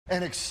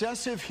An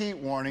excessive heat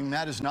warning,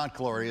 that is not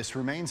glorious,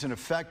 remains in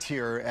effect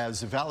here as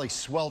the valley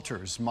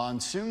swelters.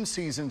 Monsoon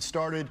season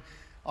started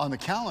on the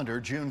calendar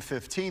June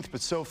 15th,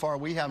 but so far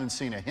we haven't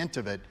seen a hint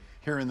of it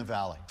here in the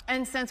valley.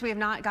 And since we have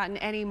not gotten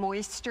any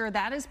moisture,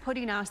 that is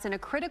putting us in a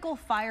critical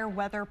fire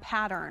weather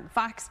pattern.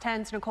 Fox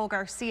 10's Nicole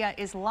Garcia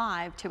is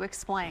live to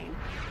explain.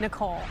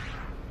 Nicole.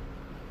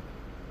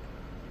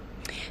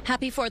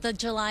 Happy 4th of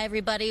July,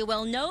 everybody.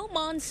 Well, no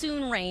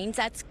monsoon rains.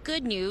 That's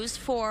good news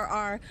for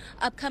our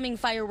upcoming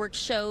fireworks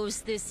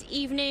shows this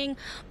evening.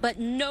 But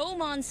no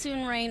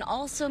monsoon rain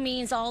also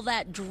means all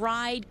that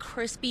dried,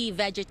 crispy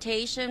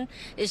vegetation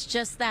is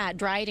just that,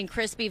 dried and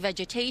crispy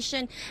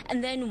vegetation.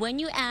 And then when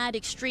you add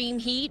extreme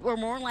heat, we're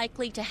more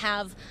likely to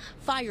have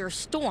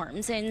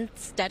firestorms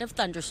instead of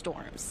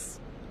thunderstorms.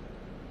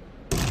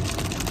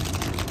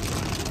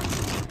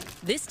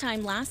 This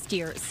time last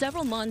year,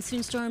 several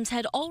monsoon storms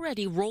had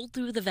already rolled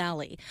through the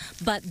valley.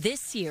 But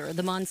this year,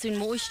 the monsoon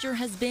moisture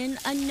has been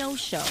a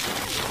no-show.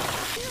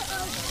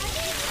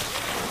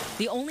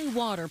 The only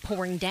water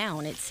pouring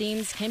down, it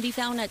seems, can be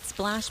found at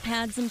splash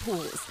pads and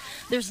pools.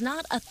 There's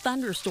not a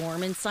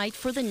thunderstorm in sight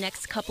for the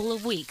next couple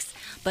of weeks,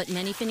 but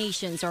many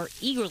Phoenicians are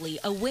eagerly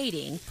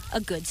awaiting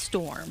a good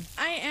storm.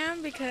 I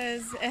am,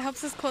 because it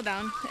helps us cool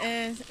down.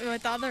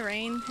 With all the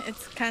rain,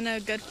 it's kind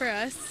of good for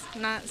us,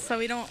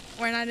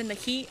 we're not in the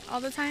heat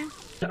all the time.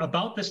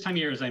 About this time of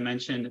year, as I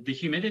mentioned, the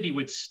humidity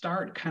would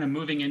start kind of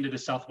moving into the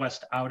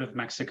southwest out of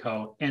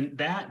Mexico. And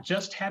that,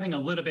 just having a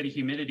little bit of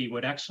humidity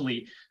would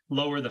actually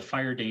lower the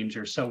fire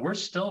danger. So we're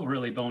still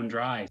really bone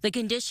dry. The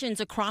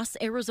conditions across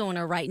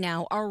Arizona right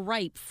now are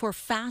ripe for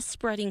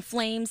fast-spreading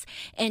flames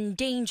and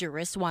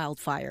dangerous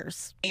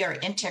wildfires. We are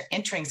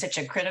entering such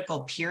a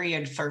critical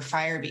period for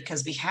fire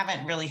because we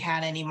haven't really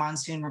had any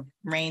monsoon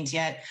rains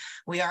yet.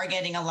 We are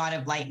getting a lot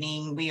of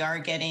lightning. We are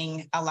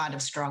getting a lot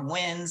of strong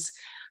winds.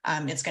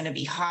 It's going to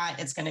be hot.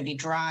 It's going to be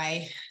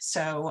dry.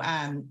 So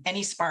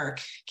any spark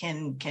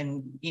can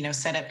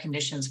set up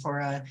conditions for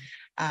a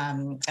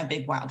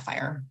big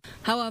wildfire.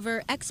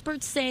 However,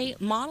 experts say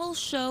models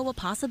show a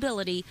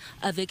possibility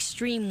of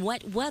extreme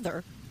wet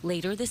weather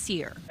later this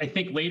year. I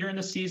think later in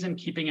the season,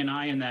 keeping an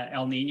eye on that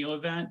El Nino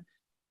event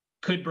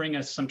could bring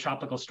us some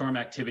tropical storm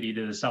activity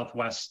to the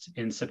southwest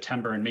in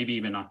September and maybe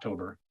even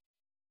October.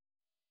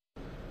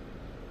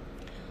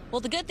 Well,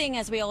 the good thing,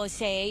 as we always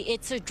say,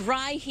 it's a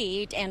dry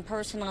heat, and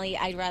personally,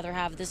 I'd rather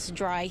have this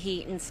dry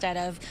heat instead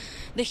of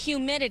the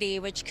humidity,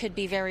 which could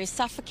be very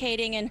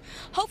suffocating. And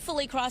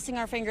hopefully, crossing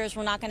our fingers,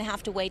 we're not going to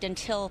have to wait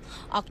until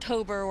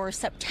October or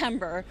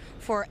September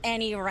for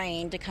any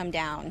rain to come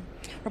down.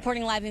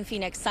 Reporting live in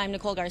Phoenix, I'm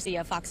Nicole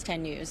Garcia, Fox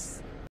 10 News.